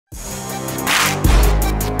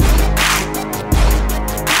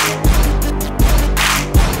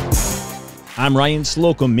I'm Ryan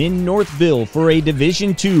Slocum in Northville for a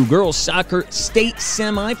Division II girls soccer state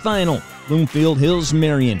semifinal. Bloomfield Hills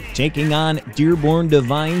Marian taking on Dearborn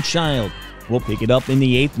Divine Child. We'll pick it up in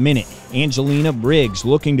the 8th minute. Angelina Briggs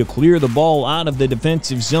looking to clear the ball out of the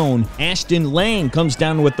defensive zone. Ashton Lang comes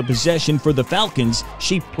down with the possession for the Falcons.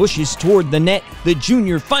 She pushes toward the net. The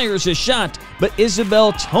junior fires a shot, but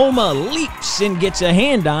Isabel Toma leaps and gets a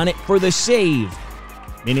hand on it for the save.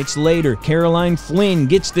 Minutes later, Caroline Flynn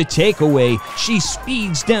gets the takeaway. She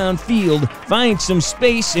speeds downfield, finds some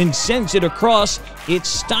space, and sends it across. It's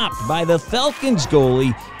stopped by the Falcons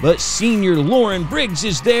goalie, but senior Lauren Briggs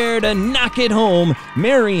is there to knock it home.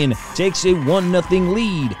 Marian takes a 1-0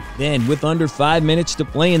 lead. Then, with under 5 minutes to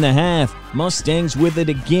play in the half, Mustangs with it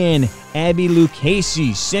again. Abby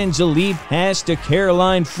Lucchese sends a lead pass to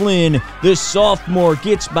Caroline Flynn. The sophomore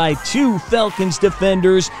gets by 2 Falcons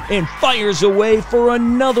defenders and fires away for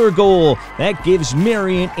another goal. That gives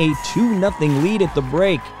Marian a 2-0 lead at the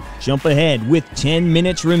break. Jump ahead with 10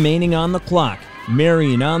 minutes remaining on the clock.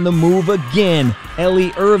 Marian on the move again.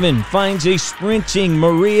 Ellie Irvin finds a sprinting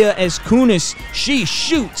Maria Eskunis. She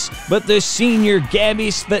shoots, but the senior Gabby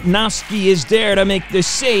Svetnovsky is there to make the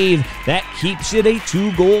save. That keeps it a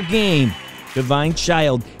 2-goal game. Divine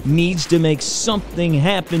Child needs to make something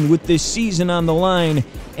happen with this season on the line.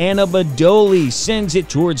 Anna Badoli sends it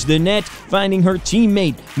towards the net, finding her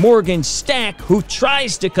teammate Morgan Stack, who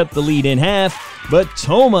tries to cut the lead in half, but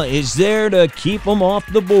Toma is there to keep them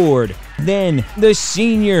off the board. Then the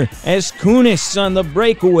senior Eskunis on the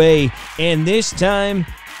breakaway, and this time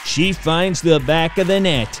she finds the back of the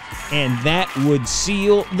net, and that would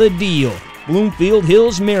seal the deal. Bloomfield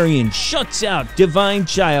Hills Marian shuts out Divine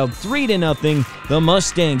Child 3-0. The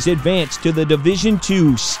Mustangs advance to the Division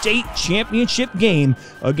II state championship game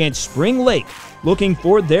against Spring Lake, looking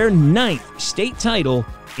for their 9th state title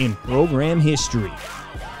in program history.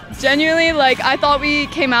 Genuinely, I thought we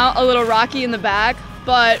came out a little rocky in the back,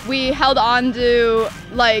 but we held on to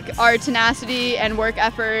our tenacity and work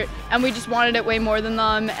effort, and we just wanted it way more than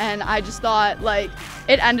them, and I just thought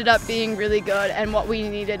it ended up being really good and what we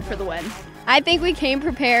needed for the win. I think we came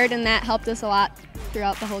prepared, and that helped us a lot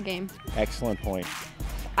throughout the whole game. Excellent point.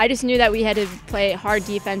 I just knew that we had to play hard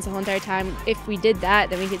defense the whole entire time. If we did that,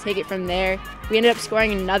 then we could take it from there. We ended up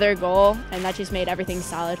scoring another goal, and that just made everything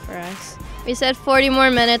solid for us. We said 40 more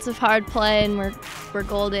minutes of hard play, and we're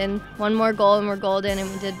golden. One more goal, and we're golden,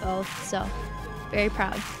 and we did both. So, very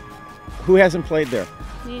proud. Who hasn't played there?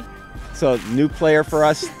 Me. So, new player for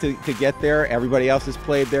us to get there. Everybody else has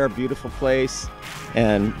played there. Beautiful place.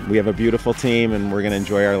 And we have a beautiful team, and we're going to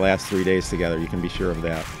enjoy our last 3 days together. You can be sure of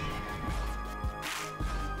that.